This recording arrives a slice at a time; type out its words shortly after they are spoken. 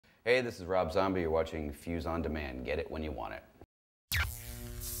Hey, this is Rob Zombie. You're watching Fuse on Demand. Get it when you want it.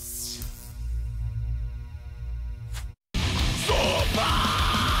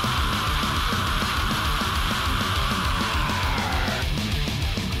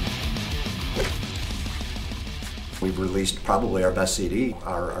 We've released probably our best CD,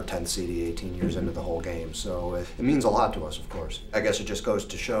 our 10th CD 18 years into the whole game, so it means a lot to us, of course. I guess it just goes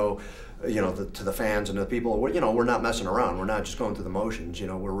to show, to the fans and the people, we're not messing around. We're not just going through the motions,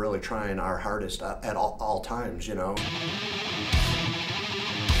 we're really trying our hardest at all times,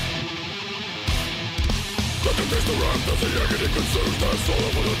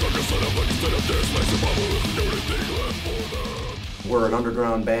 We're an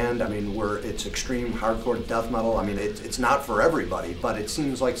underground band. It's extreme hardcore death metal. It's not for everybody, but it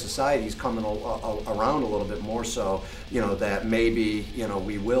seems like society's coming around a little bit more so, that maybe,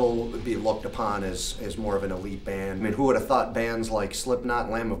 we will be looked upon as more of an elite band. Who would have thought bands like Slipknot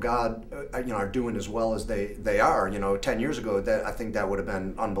and Lamb of God, are doing as well as they are? 10 years ago, I think that would have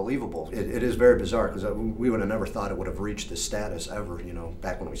been unbelievable. It is very bizarre, because we would have never thought it would have reached this status ever,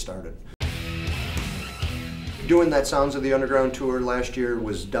 back when we started. Doing that Sounds of the Underground tour last year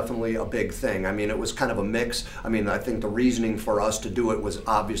was definitely a big thing. It was kind of a mix. I think the reasoning for us to do it was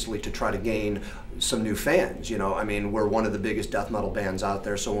obviously to try to gain some new fans, we're one of the biggest death metal bands out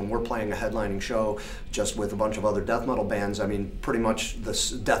there, so when we're playing a headlining show just with a bunch of other death metal bands, pretty much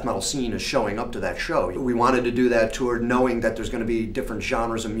the death metal scene is showing up to that show. We wanted to do that tour knowing that there's going to be different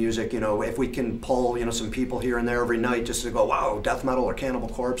genres of music, if we can pull, some people here and there every night just to go, wow, death metal or Cannibal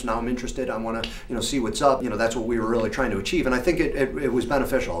Corpse, now I'm interested, I want to, see what's up, that's what we were really trying to achieve, and I think it was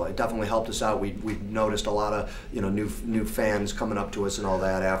beneficial. It definitely helped us out. We noticed a lot of, new fans coming up to us and all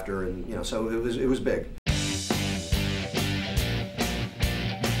that after, and, so it was big.